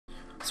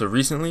So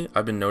recently,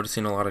 I've been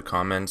noticing a lot of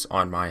comments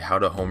on my How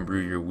to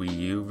Homebrew Your Wii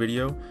U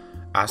video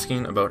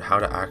asking about how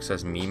to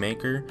access Mii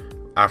Maker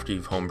after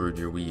you've homebrewed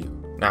your Wii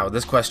U. Now,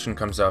 this question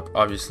comes up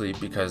obviously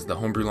because the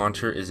homebrew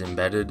launcher is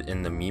embedded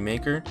in the Mii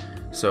Maker,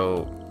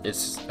 so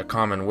it's a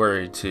common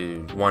worry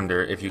to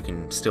wonder if you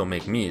can still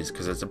make Miis,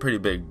 because it's a pretty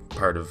big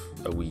part of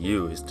a Wii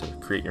U is to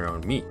create your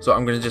own Mii. So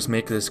I'm going to just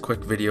make this quick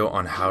video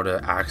on how to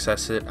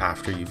access it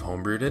after you've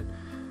homebrewed it.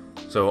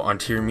 So on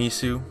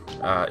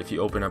Tiramisu, if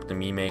you open up the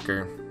Mii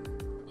Maker,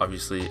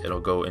 obviously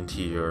it'll go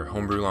into your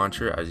homebrew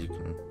launcher, as you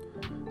can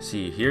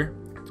see here.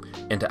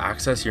 And to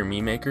access your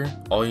Mii Maker,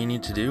 all you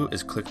need to do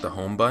is click the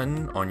home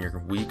button on your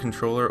Wii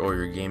controller or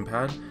your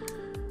gamepad,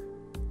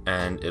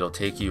 and it'll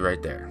take you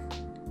right there.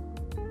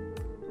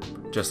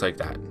 Just like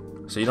that.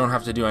 So you don't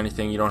have to do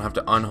anything, you don't have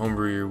to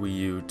unhomebrew your Wii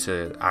U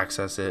to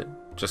access it.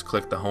 Just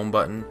click the home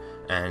button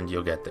and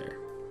you'll get there.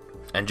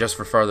 And just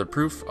for further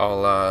proof,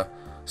 I'll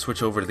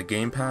switch over to the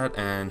gamepad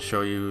and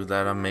show you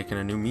that I'm making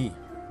a new Mii.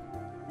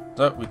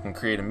 So we can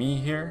create a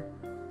Mii here.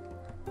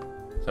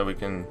 So we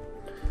can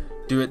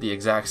do it the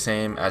exact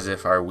same as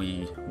if our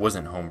Wii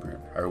wasn't homebrewed,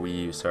 our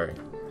Wii U, sorry.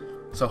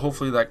 So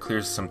hopefully that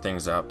clears some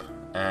things up,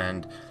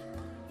 and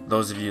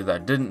those of you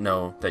that didn't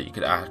know that you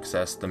could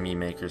access the Mii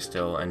Maker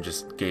still and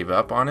just gave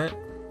up on it,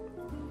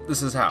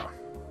 this is how.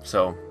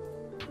 So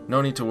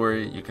no need to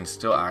worry, you can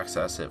still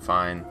access it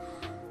fine,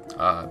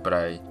 but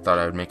I thought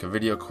I would make a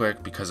video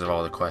quick because of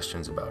all the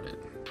questions about it.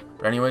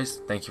 But anyways,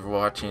 thank you for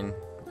watching,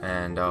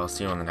 and I'll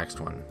see you on the next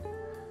one.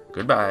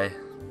 Goodbye.